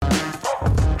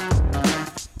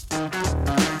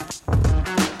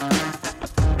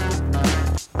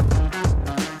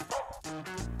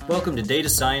Welcome to Data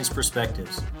Science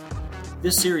Perspectives.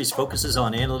 This series focuses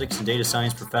on analytics and data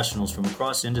science professionals from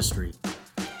across industry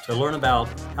to learn about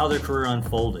how their career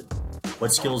unfolded,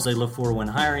 what skills they look for when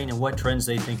hiring, and what trends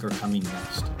they think are coming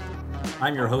next.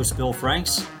 I'm your host, Bill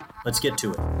Franks. Let's get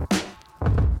to it.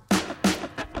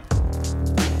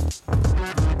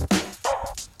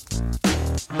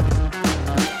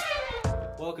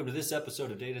 Welcome to this episode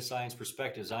of Data Science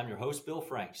Perspectives. I'm your host, Bill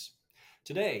Franks.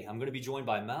 Today, I'm going to be joined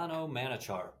by Mano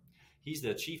Manachar. He's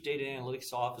the Chief Data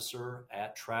Analytics Officer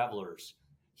at Travelers.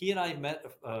 He and I met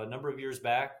a number of years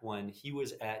back when he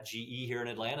was at GE here in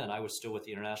Atlanta, and I was still with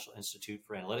the International Institute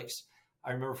for Analytics.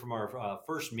 I remember from our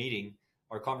first meeting,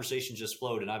 our conversation just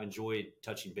flowed, and I've enjoyed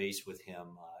touching base with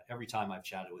him every time I've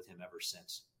chatted with him ever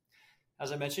since.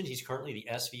 As I mentioned, he's currently the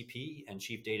SVP and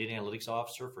Chief Data Analytics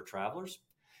Officer for Travelers.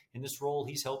 In this role,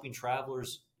 he's helping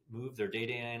Travelers move their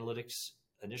data analytics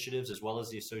initiatives as well as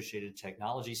the associated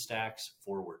technology stacks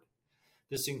forward.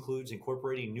 This includes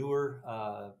incorporating newer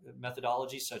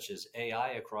methodologies such as AI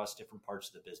across different parts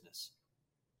of the business.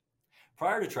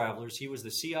 Prior to Travelers, he was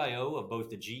the CIO of both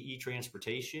the GE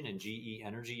Transportation and GE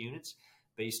Energy units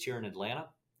based here in Atlanta.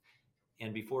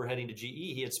 And before heading to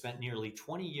GE, he had spent nearly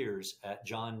 20 years at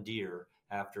John Deere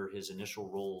after his initial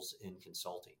roles in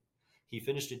consulting. He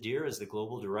finished at Deere as the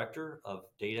Global Director of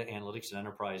Data Analytics and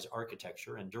Enterprise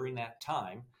Architecture, and during that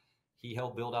time, he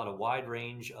helped build out a wide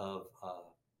range of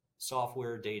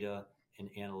software, data, and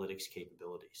analytics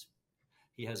capabilities.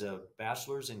 He has a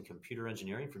bachelor's in computer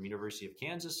engineering from University of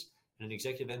Kansas and an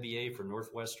executive MBA from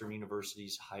Northwestern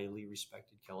University's highly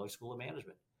respected Kellogg School of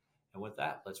Management. And with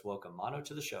that, let's welcome Mano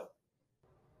to the show.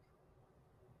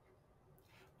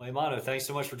 Well, hey, Mano, thanks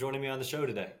so much for joining me on the show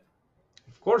today.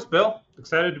 Of course, Bill.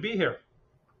 Excited to be here.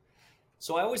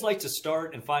 So I always like to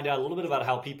start and find out a little bit about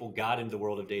how people got into the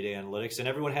world of data analytics, and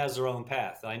everyone has their own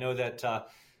path. I know that,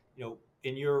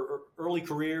 in your early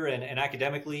career and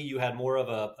academically, you had more of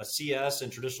a CS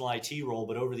and traditional IT role,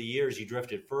 but over the years, you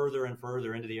drifted further and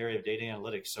further into the area of data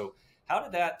analytics. So how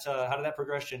did that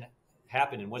progression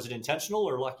happen, and was it intentional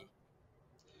or lucky?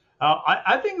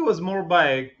 I think it was more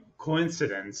by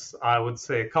coincidence. I would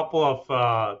say a couple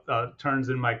of turns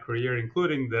in my career,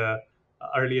 including the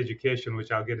early education,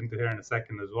 which I'll get into here in a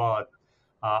second as well.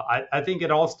 I think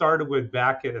it all started with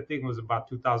back at, I think it was about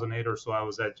 2008 or so. I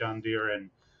was at John Deere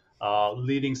and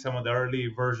leading some of the early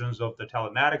versions of the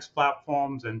telematics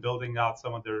platforms and building out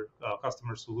some of their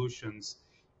customer solutions.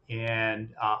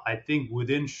 And I think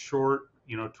within short,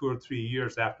 2 or 3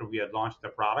 years after we had launched the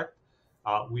product,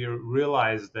 we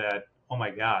realized that, oh my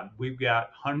God, we've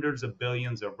got hundreds of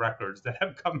billions of records that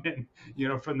have come in,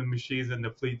 from the machines and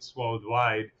the fleets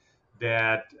worldwide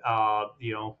that,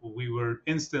 we were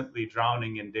instantly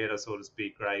drowning in data, so to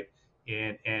speak, right?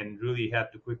 And really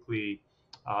had to quickly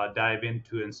dive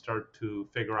into and start to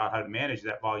figure out how to manage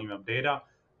that volume of data.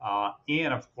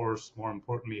 And of course, more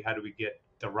importantly, how do we get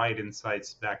the right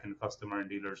insights back in customer and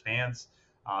dealers' hands?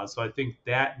 So I think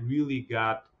that really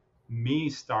got me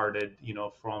started,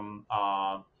 from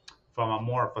a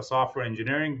more of a software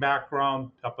engineering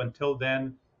background up until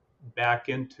then, back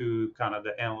into kind of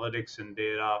the analytics and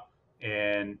data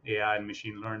and AI and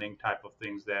machine learning type of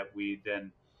things that we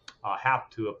then have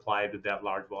to apply to that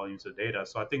large volumes of data.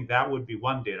 So I think that would be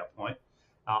one data point.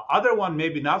 Other one,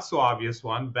 maybe not so obvious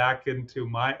one, back into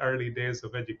my early days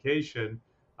of education,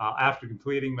 after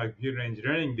completing my computer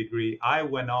engineering degree, I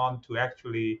went on to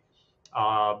actually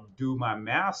do my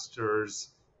master's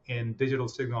in digital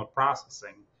signal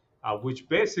processing, which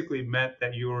basically meant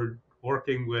that you were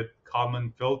working with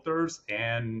common filters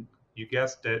and, you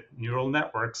guessed it, neural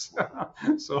networks.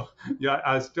 So yeah,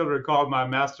 I still recall my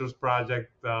master's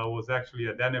project was actually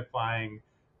identifying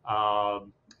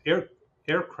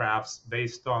aircrafts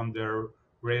based on their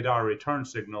radar return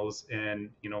signals,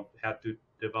 and had to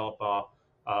develop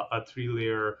a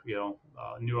 3-layer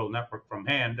neural network from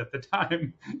hand at the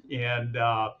time. And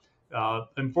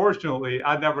unfortunately,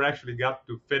 I never actually got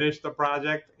to finish the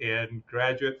project and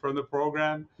graduate from the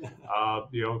program.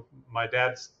 My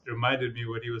dad reminded me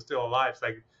when he was still alive, it's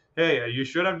like, hey, you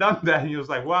should have done that. And he was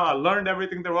like, well, I learned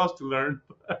everything there was to learn,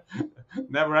 but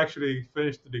never actually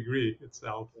finished the degree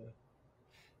itself.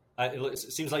 It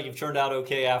seems like you've turned out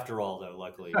okay after all, though,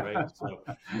 luckily, right? So.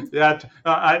 Yeah,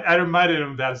 I reminded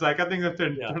him that. It's like, I think that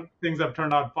things have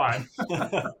turned out fine.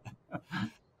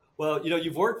 Well,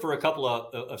 you've worked for a couple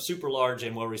of super large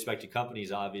and well-respected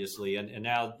companies, obviously, and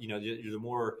now, you're the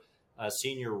more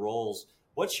senior roles.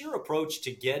 What's your approach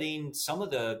to getting some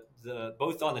of the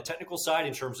both on the technical side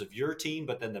in terms of your team,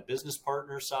 but then the business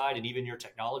partner side and even your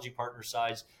technology partner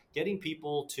sides, getting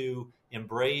people to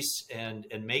embrace and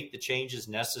make the changes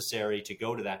necessary to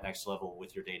go to that next level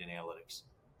with your data and analytics?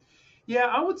 Yeah,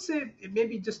 I would say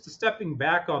maybe just stepping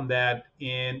back on that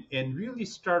and really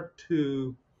start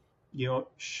to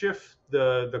shift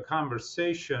the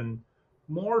conversation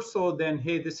more so than,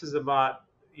 hey, this is about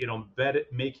better,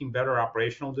 making better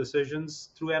operational decisions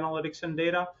through analytics and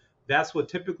data. That's what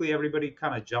typically everybody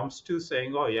kind of jumps to,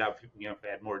 saying, oh yeah, if we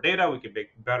had more data, we could make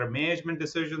better management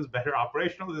decisions, better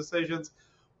operational decisions.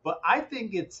 But I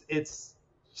think it's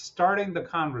starting the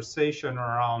conversation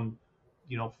around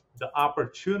the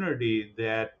opportunity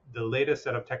that the latest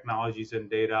set of technologies and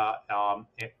data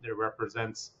it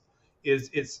represents.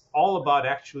 Is it's all about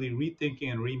actually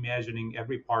rethinking and reimagining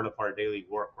every part of our daily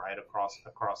work, right,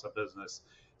 across a business.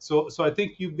 So I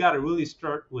think you've got to really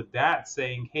start with that,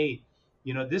 saying, hey,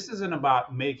 this isn't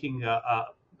about making a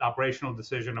operational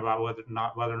decision about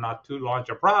whether or not to launch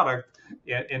a product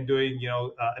and doing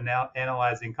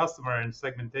analyzing customer and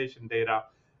segmentation data.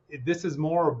 This is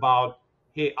more about,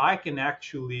 hey, I can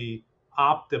actually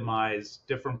optimize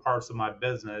different parts of my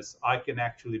business. I can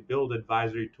actually build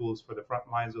advisory tools for the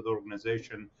front lines of the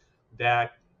organization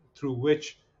that through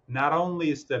which not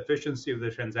only is the efficiency of the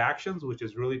transactions, which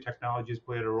is really technology has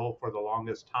played a role for the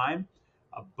longest time,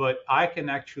 but I can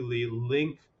actually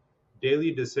link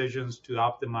daily decisions to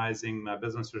optimizing my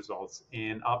business results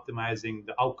and optimizing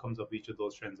the outcomes of each of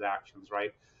those transactions,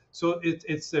 right? So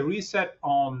it's a reset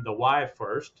on the why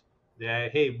first,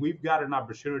 that, hey, we've got an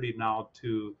opportunity now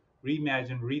to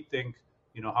reimagine, rethink,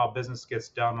 how business gets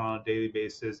done on a daily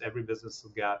basis. Every business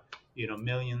has got,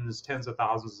 millions, tens of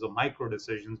thousands of micro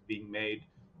decisions being made.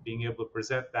 Being able to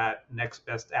present that next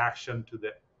best action to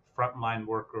the frontline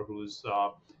worker who's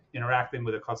interacting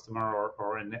with a customer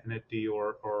or an entity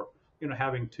or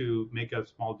having to make a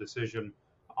small decision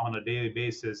on a daily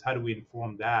basis. How do we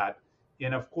inform that?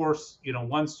 And of course,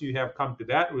 once you have come to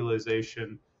that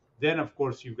realization, then of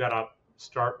course you've got to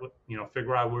start with,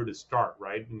 figure out where to start,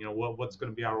 right? And, what's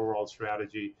going to be our overall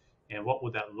strategy and what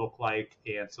would that look like?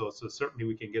 And so certainly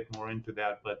we can get more into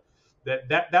that, but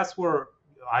that's where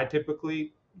I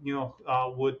typically,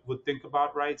 would think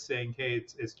about, right? Saying, hey,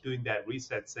 it's doing that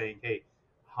reset, saying, hey,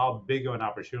 how big of an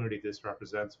opportunity this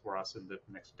represents for us in the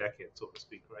next decade, so to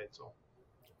speak, right? So,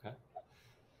 Okay.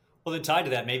 Well, then tied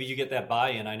to that, maybe you get that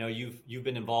buy-in. I know you've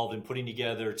been involved in putting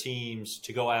together teams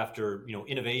to go after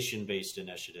innovation-based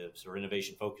initiatives or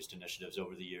innovation-focused initiatives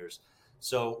over the years.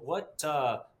 So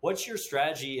what's your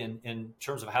strategy in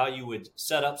terms of how you would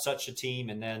set up such a team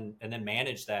and then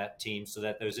manage that team so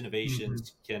that those mhm.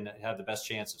 innovations can have the best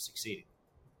chance of succeeding?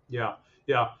 Yeah,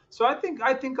 yeah. So I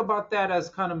think about that as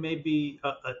kind of maybe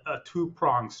a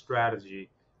two-pronged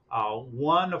strategy.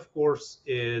 One, of course,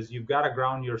 is you've got to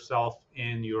ground yourself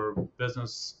in your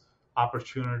business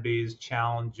opportunities,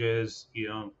 challenges,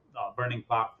 burning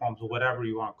platforms, or whatever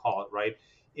you want to call it, right?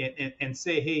 And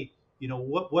say, hey,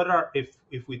 what are,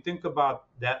 if we think about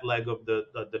that leg of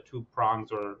the two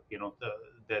prongs, or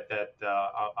that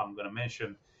I'm going to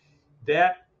mention,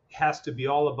 that has to be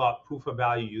all about proof of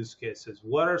value use cases.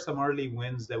 What are some early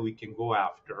wins that we can go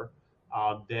after,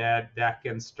 that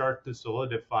can start to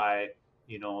solidify,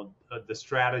 the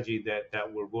strategy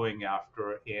that we're going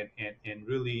after, and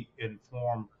really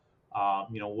inform,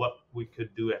 what we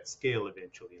could do at scale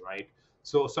eventually, right?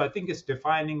 So I think it's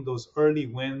defining those early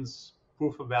wins,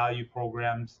 proof of value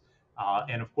programs,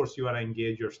 and of course you want to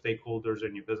engage your stakeholders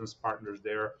and your business partners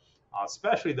there,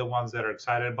 especially the ones that are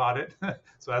excited about it.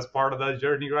 So as part of that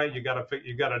journey, right, you got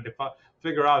to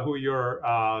figure out who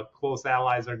your close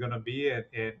allies are going to be,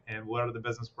 and what are the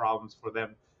business problems for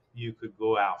them you could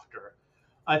go after.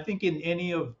 I think in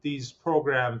any of these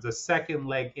programs, the second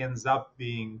leg ends up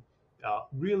being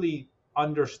really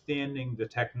understanding the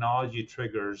technology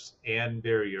triggers and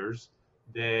barriers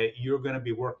that you're going to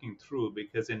be working through,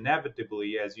 because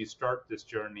inevitably, as you start this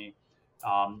journey,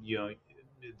 the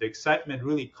excitement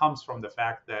really comes from the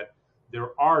fact that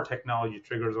there are technology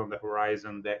triggers on the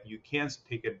horizon that you can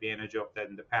take advantage of that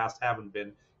in the past haven't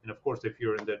been. And of course, if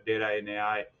you're in the data and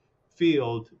AI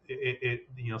field,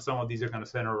 some of these are going to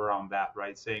center around that,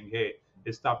 right? Saying, hey,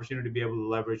 it's the opportunity to be able to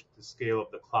leverage the scale of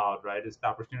the cloud, right? It's the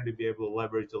opportunity to be able to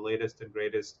leverage the latest and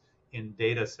greatest in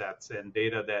data sets and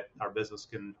data that our business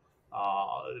can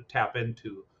tap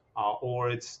into, or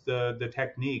it's the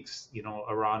techniques,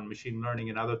 around machine learning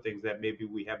and other things that maybe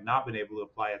we have not been able to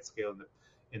apply at scale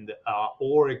in the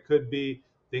or it could be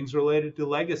things related to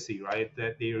legacy, right?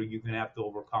 That you're going to have to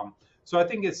overcome. So I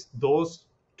think it's those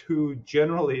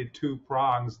generally two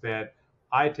prongs that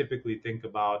I typically think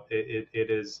about. It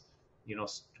is,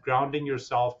 grounding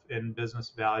yourself in business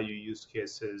value use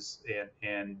cases,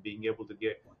 and being able to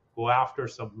go after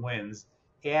some wins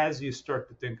as you start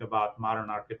to think about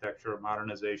modern architecture,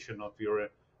 modernization of your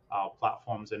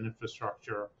platforms and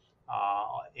infrastructure,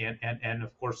 and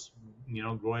of course,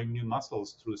 growing new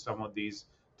muscles through some of these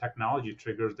technology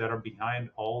triggers that are behind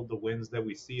all the wins that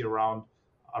we see around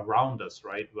us,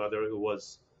 right? Whether it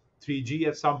was 3G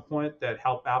at some point that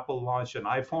helped Apple launch an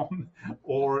iPhone,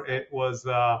 or it was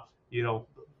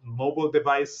mobile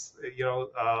device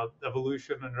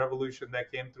evolution and revolution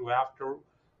that came through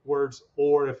afterwards,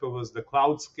 or if it was the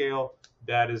cloud scale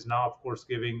that is now, of course,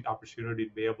 giving opportunity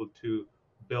to be able to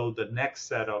build the next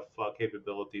set of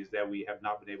capabilities that we have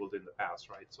not been able to in the past,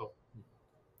 right? So,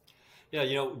 yeah,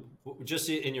 just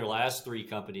in your last three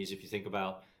companies, if you think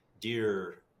about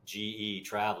Deere, GE,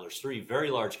 Travelers, three very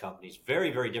large companies,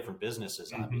 very, very different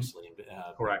businesses, obviously,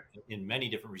 correct, in many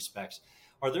different respects.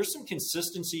 Are there some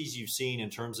consistencies you've seen in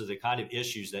terms of the kind of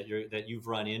issues that you've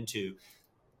run into,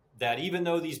 that even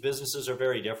though these businesses are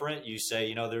very different, you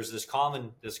say, there's this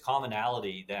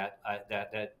commonality that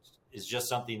is just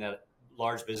something that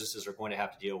large businesses are going to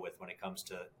have to deal with when it comes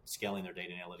to scaling their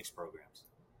data analytics programs?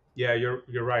 Yeah,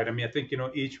 you're right. I mean, I think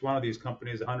each one of these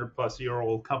companies,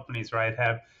 100-plus-year-old companies, right,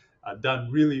 have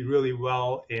done really, really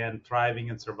well and thriving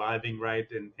and surviving, right,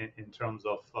 in terms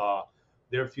of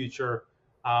their future.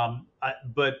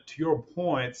 But to your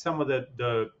point, some of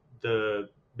the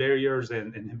barriers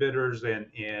and inhibitors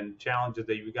and challenges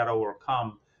that you got to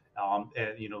overcome,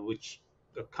 and which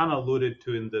kind of alluded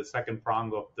to in the second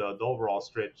prong of the overall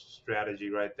strategy,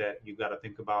 right, that you got to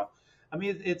think about. I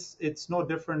mean, it's no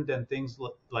different than things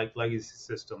like legacy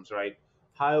systems, right?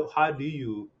 How do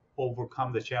you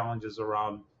overcome the challenges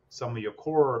around some of your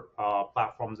core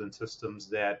platforms and systems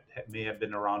that may have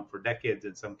been around for decades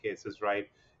in some cases, right?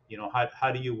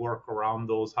 How do you work around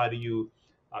those? How do you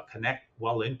connect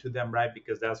well into them, right?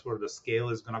 Because that's where the scale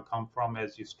is going to come from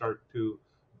as you start to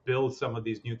build some of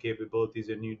these new capabilities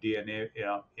and new DNA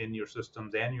in your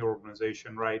systems and your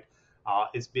organization, right?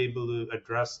 Is be able to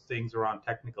address things around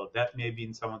technical debt maybe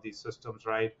in some of these systems,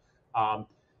 right? I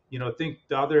think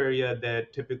the other area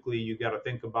that typically you got to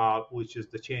think about, which is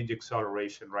the change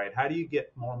acceleration, right? How do you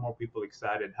get more and more people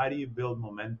excited? How do you build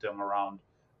momentum around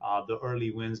the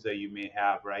early wins that you may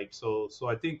have, right? So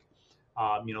I think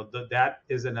that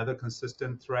is another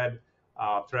consistent threat.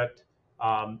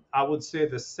 I would say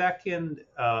the second,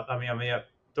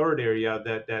 third area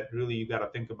that really you got to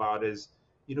think about is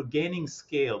gaining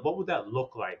scale. What would that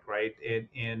look like, right?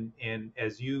 And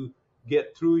as you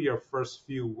get through your first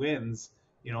few wins,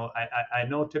 I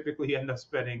know typically you end up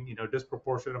spending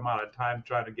disproportionate amount of time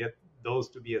trying to get those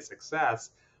to be a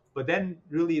success. But then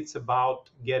really it's about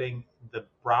getting the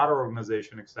broader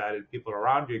organization excited, people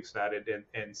around you excited,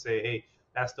 and say, hey,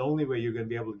 that's the only way you're going to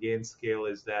be able to gain scale,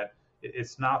 is that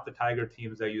it's not the tiger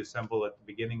teams that you assemble at the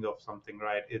beginning of something,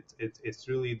 right? It's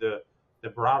really the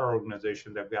broader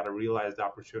organization that got to realize the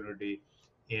opportunity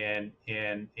and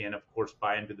of course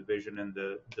buy into the vision and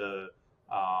the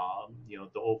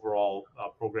overall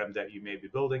program that you may be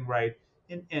building, right?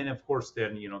 And of course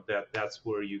then that's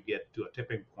where you get to a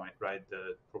tipping point, right?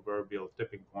 The proverbial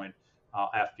tipping point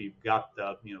after you've got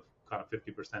the kind of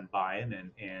 50% buy-in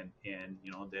and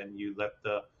then you let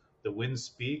the wins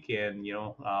speak, and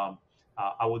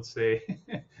I would say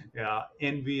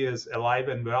envy is alive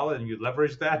and well, and you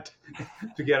leverage that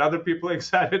to get other people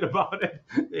excited about it,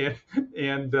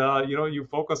 and you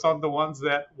focus on the ones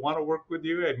that want to work with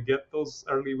you and get those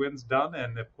early wins done,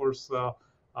 and of course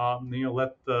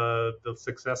let the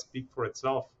success speak for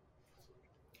itself.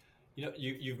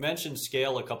 You've mentioned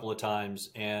scale a couple of times,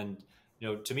 and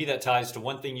to me that ties to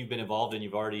one thing you've been involved in.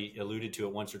 You've already alluded to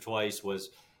it once or twice, was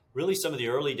really some of the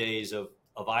early days of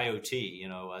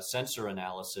IoT, sensor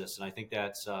analysis. And I think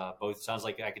that's both sounds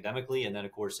like academically, and then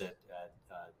of course at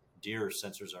Deere,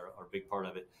 sensors are a big part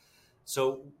of it.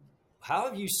 So how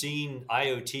have you seen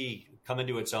IoT come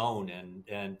into its own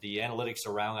and the analytics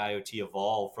around IoT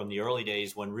evolve from the early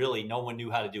days when really no one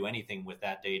knew how to do anything with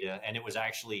that data? And it was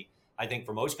actually, I think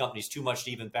for most companies, too much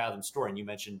to even fathom storing. You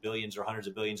mentioned billions or hundreds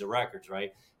of billions of records,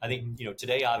 right? I think,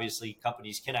 today, obviously,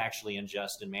 companies can actually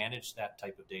ingest and manage that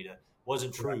type of data.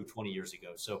 Wasn't true Right. 20 years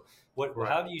ago. So Right.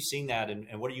 how have you seen that,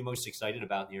 and what are you most excited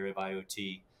about in the area of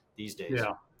IoT these days?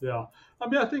 Yeah. I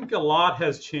mean, I think a lot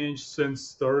has changed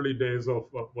since the early days of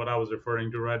what I was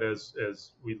referring to, right? As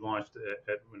we launched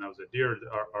when I was at Deere,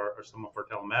 our some of our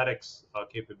telematics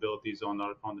capabilities on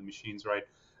the machines, right?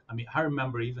 I mean, I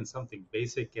remember even something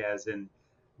basic as in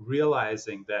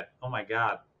realizing that, oh my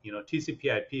God,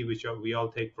 TCP/IP, which we all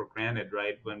take for granted,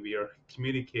 right? When we are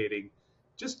communicating,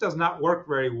 just does not work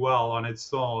very well on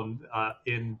its own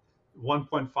in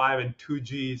 1.5 and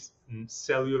 2G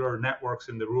cellular networks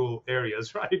in the rural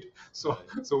areas, right? So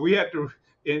we had to,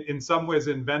 in some ways,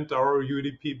 invent our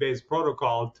UDP-based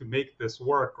protocol to make this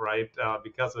work, right?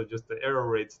 Because of just the error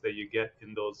rates that you get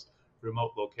in those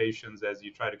remote locations as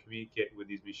you try to communicate with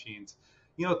these machines.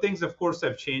 Things of course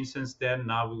have changed since then.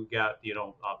 Now we've got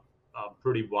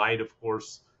pretty wide, of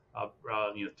course.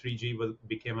 3G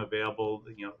became available,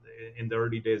 in the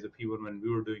early days of P1 when we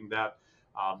were doing that.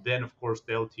 Then, of course,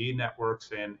 the LTE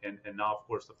networks, and now, of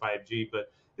course, the 5G.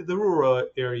 But the rural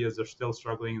areas are still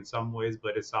struggling in some ways,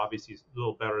 but it's obviously a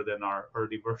little better than our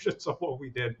early versions of what we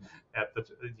did at the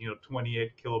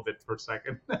 28 kilobit per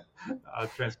second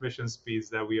transmission speeds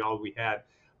that we had.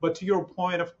 But to your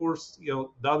point, of course, the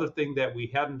other thing that we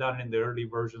hadn't done in the early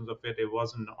versions of it, it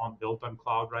wasn't built on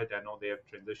cloud, right? I know they have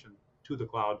transitioned to the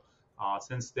cloud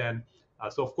since then.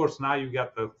 So of course now you've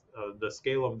got the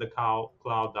scale of the cloud,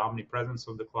 the omnipresence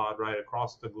of the cloud right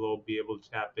across the globe, be able to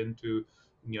tap into.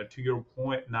 To your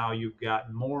point, now you've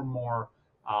got more and more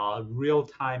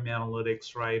real-time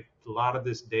analytics, right? A lot of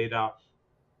this data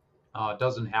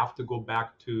doesn't have to go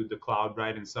back to the cloud,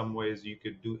 right? In some ways, you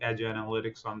could do edge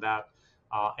analytics on that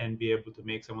and be able to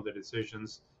make some of the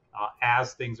decisions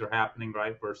as things are happening,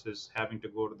 right? Versus having to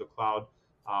go to the cloud.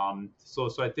 So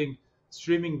I think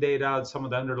streaming data, some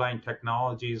of the underlying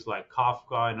technologies like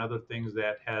Kafka and other things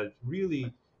that has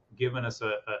really given us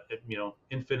a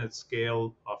infinite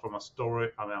scale from a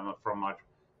storage, from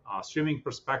a streaming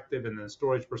perspective and then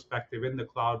storage perspective in the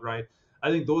cloud, right? I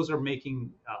think those are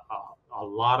making a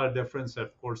lot of difference.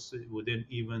 Of course, within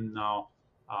even now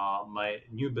my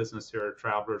new business here at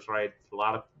Travelers, right? A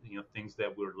lot of things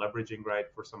that we're leveraging, right,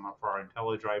 for some of our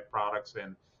IntelliDrive products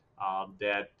and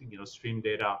that stream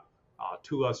data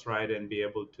to us, right, and be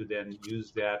able to then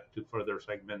use that to further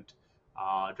segment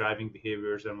driving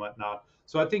behaviors and whatnot.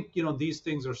 So I think these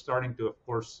things are starting to, of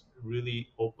course, really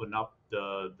open up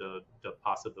the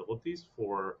possibilities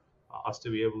for us to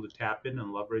be able to tap in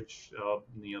and leverage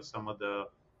some of the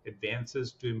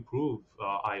advances to improve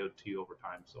IoT over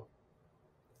time. So.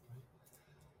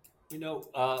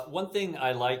 One thing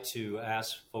I like to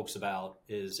ask folks about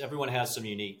is everyone has some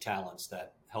unique talents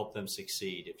that help them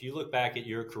succeed. If you look back at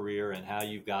your career and how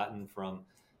you've gotten from,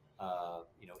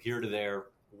 here to there,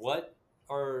 what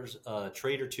are a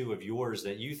trait or two of yours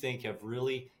that you think have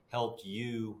really helped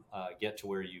you get to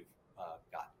where you've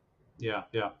gotten?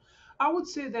 Yeah. I would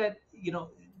say that,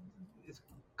 it's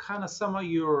kind of some of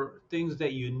your things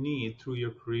that you need through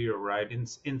your career, right?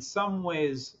 In some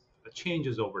ways, it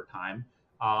changes over time.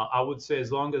 I would say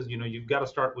as long as, you've got to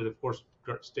start with, of course,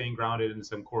 staying grounded in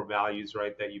some core values,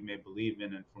 right, that you may believe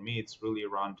in. And for me, it's really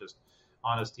around just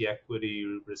honesty,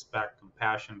 equity, respect,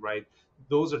 compassion, right?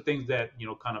 Those are things that,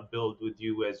 kind of build with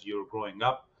you as you're growing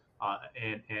up.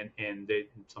 And they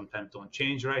sometimes don't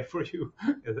change, right, for you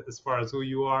as far as who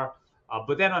you are.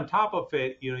 But then on top of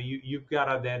it, you've got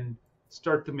to then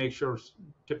start to make sure,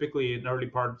 typically in early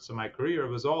parts of my career, it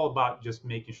was all about just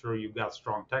making sure you've got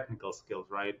strong technical skills,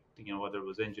 right? Whether it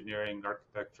was engineering,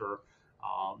 architecture,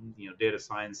 data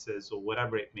sciences, or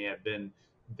whatever it may have been,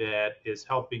 that is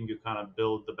helping you kind of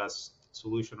build the best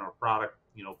solution or product,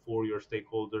 for your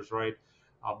stakeholders, right?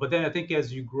 But then I think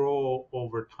as you grow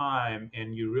over time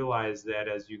and you realize that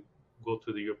as you go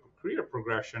through your career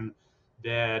progression,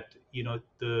 that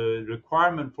the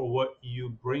requirement for what you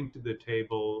bring to the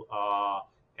table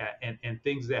and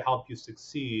things that help you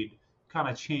succeed kind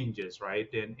of changes, right?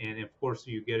 And of course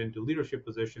you get into leadership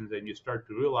positions and you start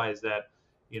to realize that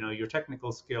your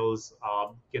technical skills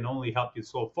can only help you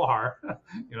so far.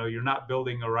 You're not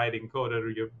building a writing code,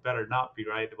 or you better not be,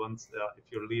 right, once if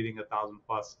you're leading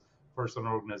 1,000+ person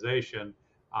organization.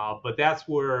 But that's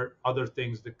where other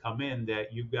things that come in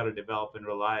that you've got to develop and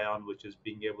rely on, which is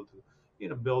being able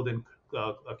to build and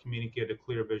communicate a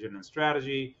clear vision and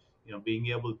strategy, being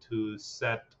able to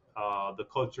set the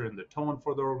culture and the tone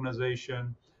for the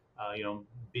organization,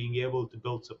 being able to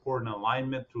build support and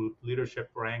alignment through leadership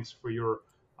ranks for your,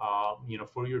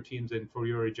 for your teams and for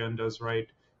your agendas, right?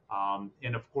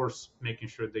 And of course, making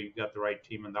sure that you've got the right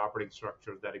team and the operating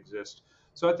structure that exists.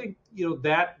 So I think,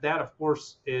 that of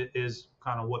course is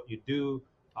kind of what you do.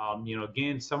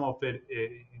 Again, some of it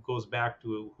goes back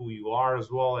to who you are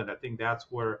as well. And I think that's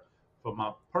where, from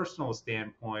a personal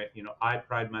standpoint, I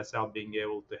pride myself being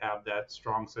able to have that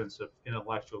strong sense of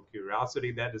intellectual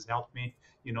curiosity that has helped me,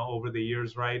 over the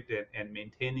years, right? And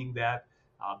maintaining that,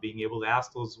 being able to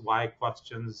ask those why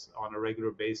questions on a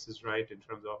regular basis, right? In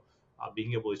terms of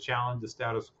being able to challenge the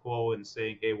status quo and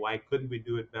saying, hey, why couldn't we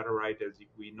do it better, right? As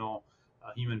we know,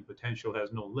 human potential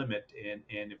has no limit,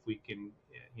 and if we can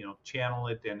channel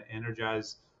it and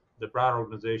energize the broad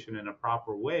organization in a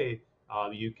proper way,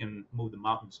 you can move the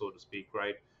mountain, so to speak,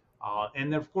 right?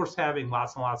 And then of course having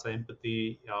lots and lots of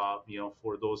empathy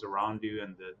for those around you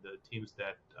and the teams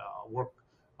that work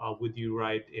with you,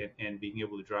 right? And being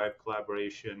able to drive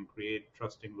collaboration, create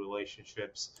trusting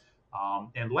relationships,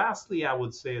 And lastly, I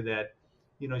would say that,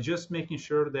 just making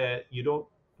sure that you don't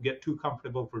get too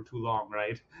comfortable for too long,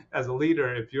 right? As a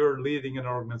leader, if you're leading an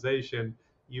organization,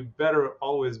 you better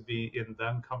always be in the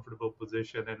uncomfortable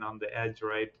position and on the edge,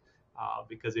 right?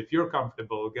 Because if you're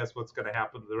comfortable, guess what's going to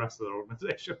happen to the rest of the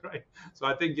organization, right? So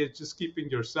I think it's just keeping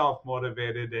yourself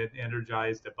motivated and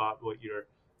energized about what you're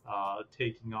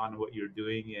taking on, what you're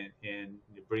doing, and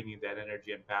bringing that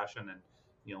energy and passion,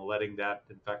 and letting that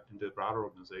infect into the broader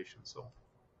organization. So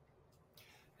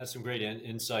That's some great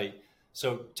insight.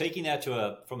 So taking that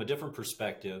to from a different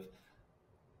perspective,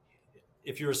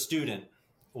 if you're a student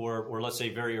or let's say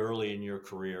very early in your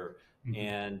career,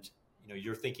 and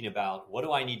you're thinking about what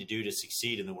do I need to do to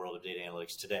succeed in the world of data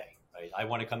analytics today, right? I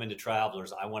want to come into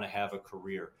Travelers. I want to have a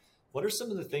career. What are some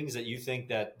of the things that you think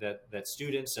that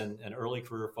students and early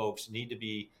career folks need to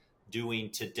be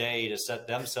doing today to set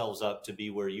themselves up to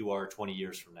be where you are 20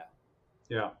 years from now?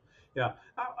 yeah, yeah,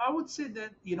 I would say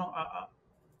that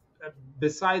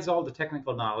besides all the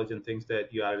technical knowledge and things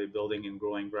that you are building and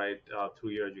growing right through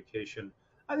your education,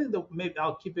 I think that maybe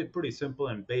I'll keep it pretty simple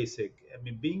and basic. I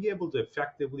mean, being able to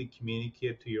effectively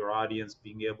communicate to your audience,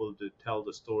 being able to tell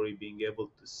the story, being able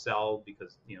to sell,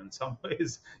 because in some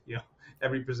ways,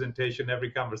 every presentation,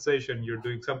 every conversation, you're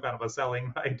doing some kind of a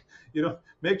selling, right?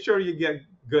 Make sure you get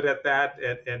good at that,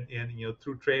 and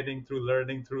through training, through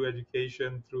learning, through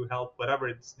education, through help, whatever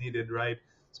it's needed, right?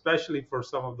 Especially for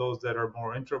some of those that are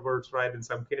more introverts, right? In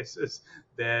some cases,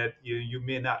 that you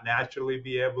may not naturally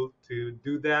be able to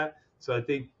do that. So I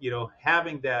think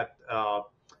having that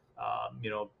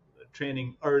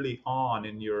training early on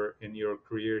in your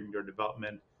career, in your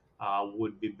development,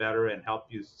 would be better and help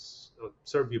you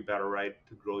serve you better, right,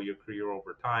 to grow your career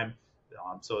over time.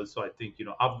 So I think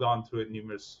I've gone through it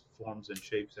numerous forms and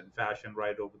shapes and fashion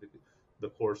right over the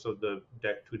course of the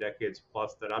 2 decades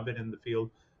plus that I've been in the field.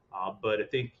 But I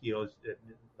think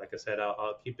like I said,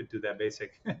 I'll keep it to that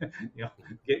basic.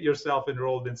 Get yourself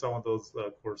enrolled in some of those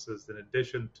courses in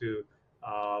addition to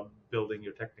building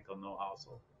your technical know-how.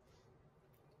 So,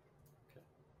 okay.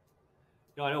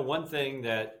 I know one thing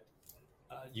that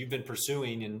you've been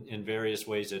pursuing in various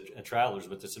ways at Travelers,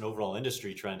 but it's an overall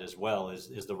industry trend as well,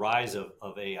 is the rise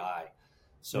of AI.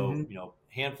 So,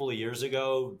 handful of years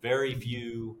ago, very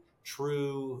few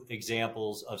true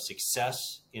examples of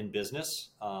success in business,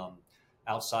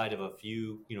 outside of a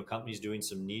few companies doing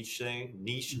some niche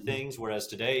things, whereas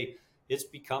today it's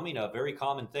becoming a very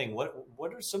common thing.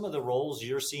 What are some of the roles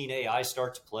you're seeing AI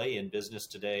start to play in business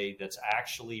today that's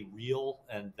actually real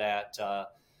and that's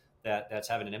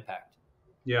having an impact?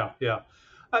 Yeah.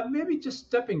 Maybe just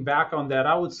stepping back on that,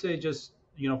 I would say just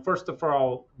first of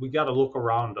all, we got to look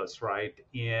around us, right,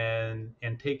 and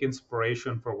take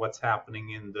inspiration for what's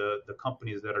happening in the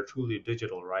companies that are truly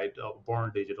digital, right,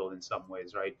 born digital in some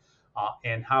ways, right,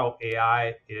 and how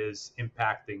AI is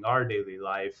impacting our daily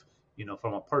life,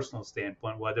 from a personal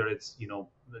standpoint, whether it's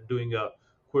doing a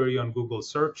query on Google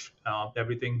search,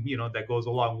 everything that goes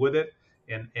along with it.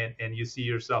 And you see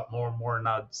yourself more and more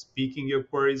now speaking your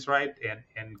queries, right?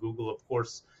 And Google, of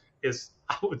course, is,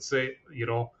 I would say,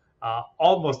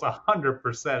 almost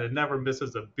 100%. It never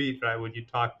misses a beat, right? When you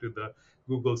talk to the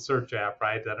Google search app,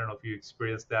 right? I don't know if you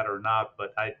experienced that or not,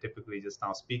 but I typically just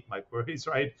now speak my queries,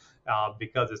 right?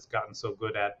 Because it's gotten so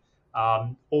good at,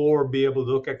 or be able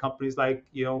to look at companies like,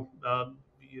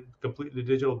 completely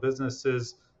digital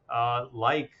businesses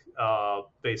like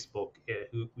Facebook,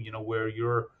 where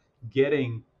you're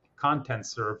getting content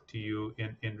served to you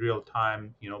in real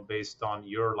time, based on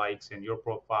your likes and your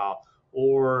profile,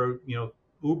 or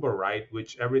Uber, right,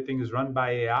 which everything is run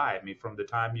by AI. I mean, from the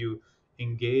time you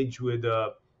engage with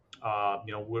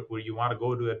where you want to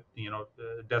go to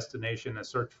a destination and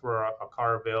search for a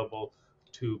car available,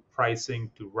 to pricing,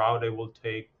 to route it will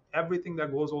take, everything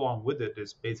that goes along with it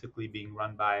is basically being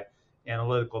run by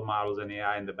analytical models and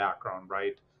AI in the background,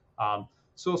 right?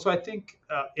 So I think,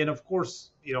 and of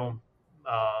course,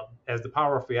 as the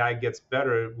power of AI gets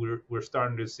better, we're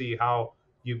starting to see how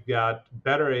you've got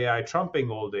better AI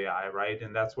trumping old AI, right?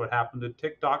 And that's what happened to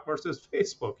TikTok versus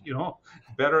Facebook.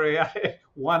 Better AI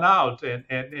won out, and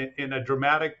in a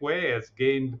dramatic way has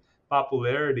gained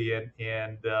popularity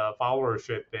and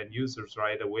followership and users,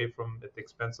 right, away from at the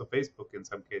expense of Facebook in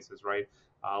some cases, right?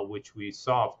 Which we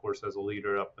saw, of course, as a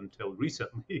leader up until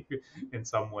recently in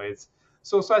some ways.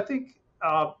 So I think,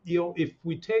 if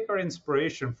we take our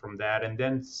inspiration from that and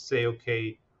then say,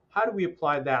 okay, how do we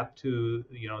apply that to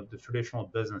the traditional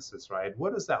businesses, right?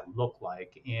 What does that look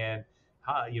like, and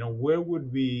how, where would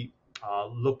we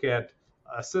look at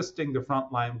assisting the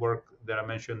frontline work that I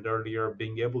mentioned earlier,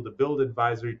 being able to build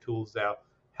advisory tools that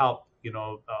help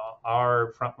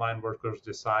our frontline workers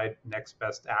decide next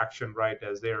best action, right,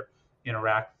 as they're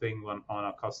interacting on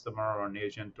a customer or an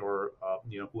agent or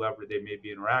whoever they may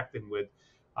be interacting with.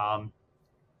 Um,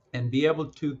 and be able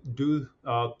to do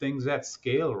things at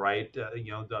scale, right?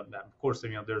 Of course,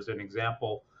 there's an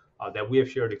example that we have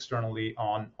shared externally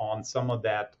on some of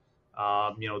that,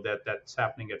 that's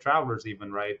happening at Travelers,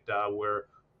 even, right, where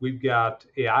we've got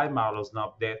AI models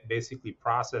now that basically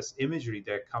process imagery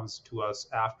that comes to us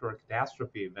after a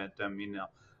catastrophe event. I mean, a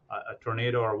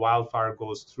tornado or wildfire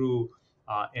goes through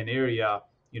an area,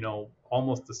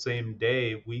 almost the same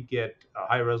day we get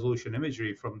high resolution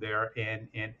imagery from there,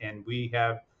 and we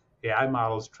have AI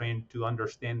models trained to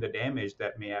understand the damage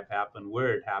that may have happened,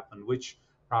 where it happened, which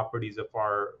properties of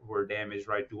our were damaged,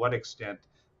 right, to what extent.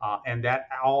 And that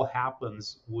all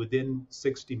happens within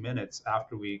 60 minutes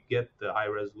after we get the high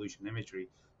resolution imagery.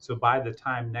 So by the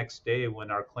time next day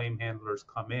when our claim handlers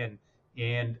come in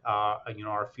and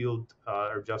our field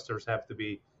adjusters have to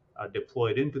be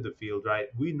deployed into the field, right,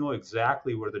 we know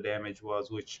exactly where the damage was,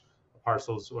 which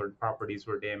parcels or properties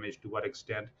were damaged, to what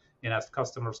extent. And as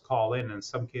customers call in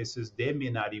some cases, they may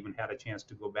not even had a chance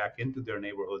to go back into their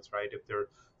neighborhoods, right, if they're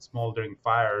smoldering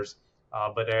fires.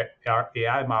 But our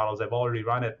AI models have already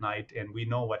run at night, and we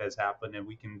know what has happened, and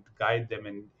we can guide them,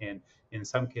 and in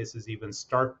some cases even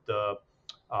start the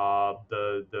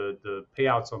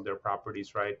payouts on their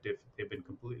properties, right, if they've been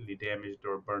completely damaged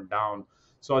or burned down.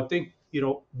 So I think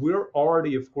we're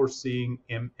already, of course, seeing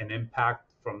an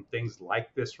impact from things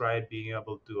like this, right? Being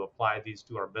able to apply these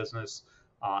to our business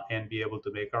and be able to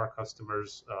make our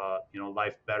customers,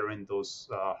 life better in those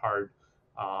hard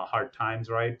times,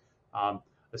 right?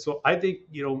 So I think,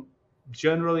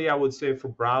 generally, I would say, for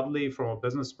broadly from a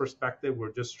business perspective,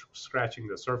 we're just scratching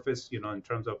the surface, in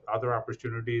terms of other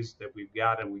opportunities that we've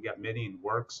got, and we got many in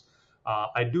works.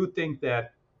 I do think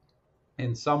that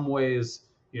in some ways,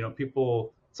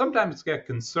 people sometimes get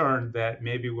concerned that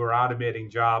maybe we're automating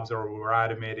jobs or we're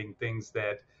automating things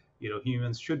that,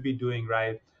 humans should be doing,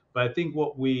 right? But I think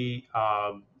what we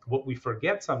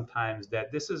forget sometimes,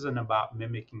 that this isn't about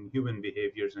mimicking human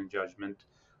behaviors and judgment.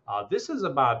 This is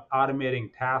about automating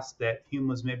tasks that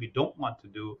humans maybe don't want to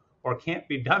do or can't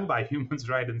be done by humans,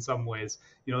 right? In some ways,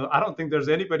 I don't think there's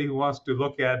anybody who wants to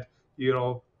look at,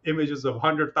 images of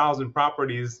 100,000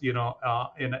 properties, in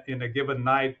a given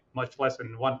night, much less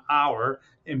in 1 hour,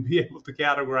 and be able to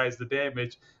categorize the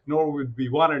damage. Nor would we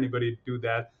want anybody to do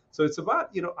that. So it's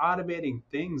about automating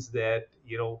things that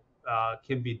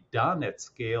can be done at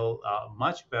scale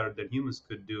much better than humans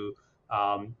could do,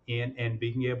 and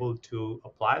being able to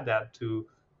apply that to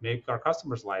make our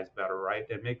customers' lives better, right,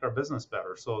 and make our business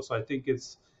better. So I think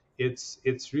it's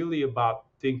really about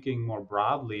thinking more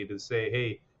broadly to say,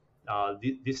 hey,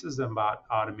 this isn't about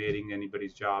automating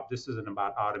anybody's job. This isn't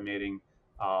about automating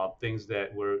things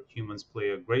that where humans play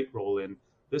a great role in.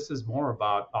 This is more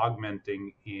about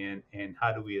augmenting and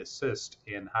how do we assist,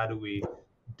 and how do we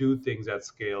do things at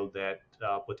scale that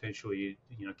potentially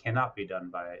cannot be done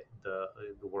by the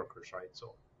workers, right?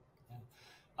 So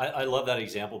I love that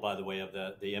example, by the way, of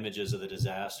the images of the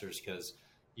disasters, because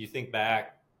you think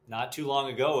back not too long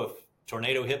ago, if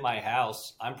tornado hit my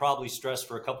house, I'm probably stressed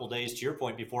for a couple of days, to your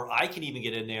point, before I can even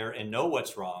get in there and know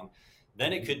what's wrong.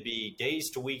 Then it could be days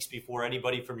to weeks before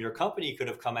anybody from your company could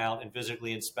have come out and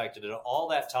physically inspected it. All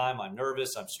that time, I'm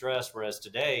nervous, I'm stressed. Whereas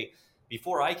today,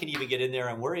 before I can even get in there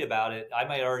and worry about it, I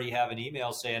might already have an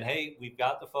email saying, hey, we've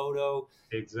got the photo.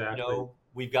 exactly.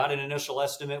 We've got an initial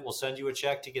estimate. We'll send you a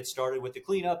check to get started with the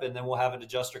cleanup, and then we'll have an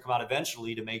adjuster come out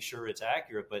eventually to make sure it's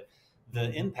accurate. But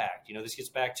the impact, this gets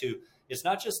back to, it's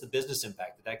not just the business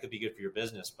impact that could be good for your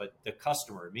business, but the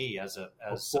customer, me as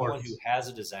someone who has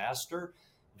a disaster.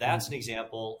 That's an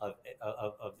example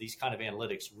of these kind of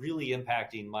analytics really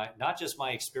impacting not just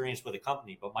my experience with a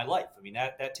company, but my life. I mean,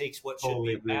 that takes what should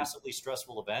be a massively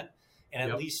stressful event and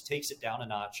at least takes it down a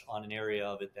notch on an area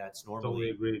of it that's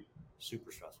normally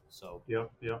super stressful. So,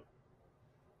 Well,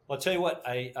 I'll tell you what,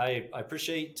 I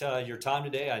appreciate your time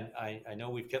today. I know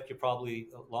we've kept you probably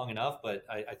long enough, but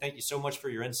I thank you so much for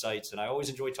your insights, and I always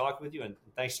enjoy talking with you, and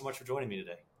thanks so much for joining me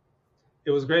today. It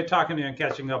was great talking to you and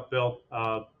catching up, Bill.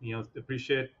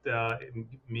 Appreciate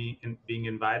me being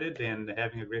invited and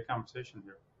having a great conversation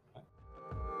here.